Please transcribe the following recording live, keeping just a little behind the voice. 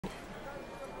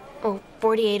Oh,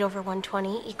 48 over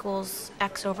 120 equals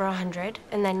x over 100,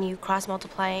 and then you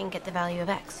cross-multiply and get the value of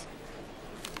x.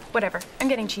 Whatever. I'm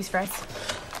getting cheese fries.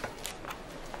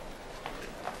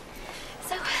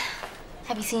 So,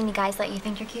 have you seen any guys that you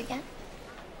think you're cute yet?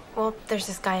 Well, there's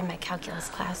this guy in my calculus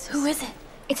class. Who is it?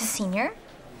 It's a senior?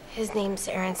 His name's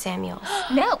Aaron Samuels.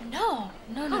 No. No.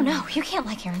 Oh, no. You can't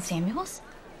like Aaron Samuels.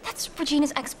 That's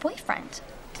Regina's ex-boyfriend.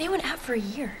 They went out for a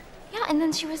year. Yeah, and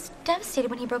then she was devastated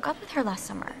when he broke up with her last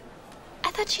summer.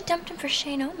 I thought she dumped him for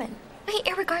Shane Omen. Hey,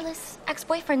 irregardless,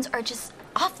 ex-boyfriends are just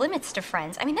off limits to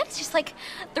friends. I mean, that is just like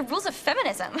the rules of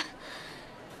feminism.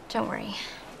 Don't worry.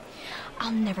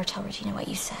 I'll never tell Regina what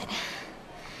you said.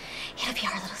 It'll be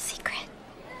our little secret.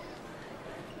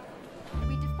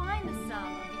 We define the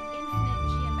sum of the infinite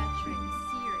geometric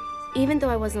series. Even though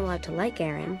I wasn't allowed to like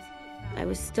Aaron, I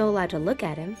was still allowed to look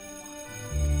at him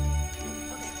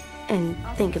and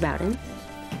think about him.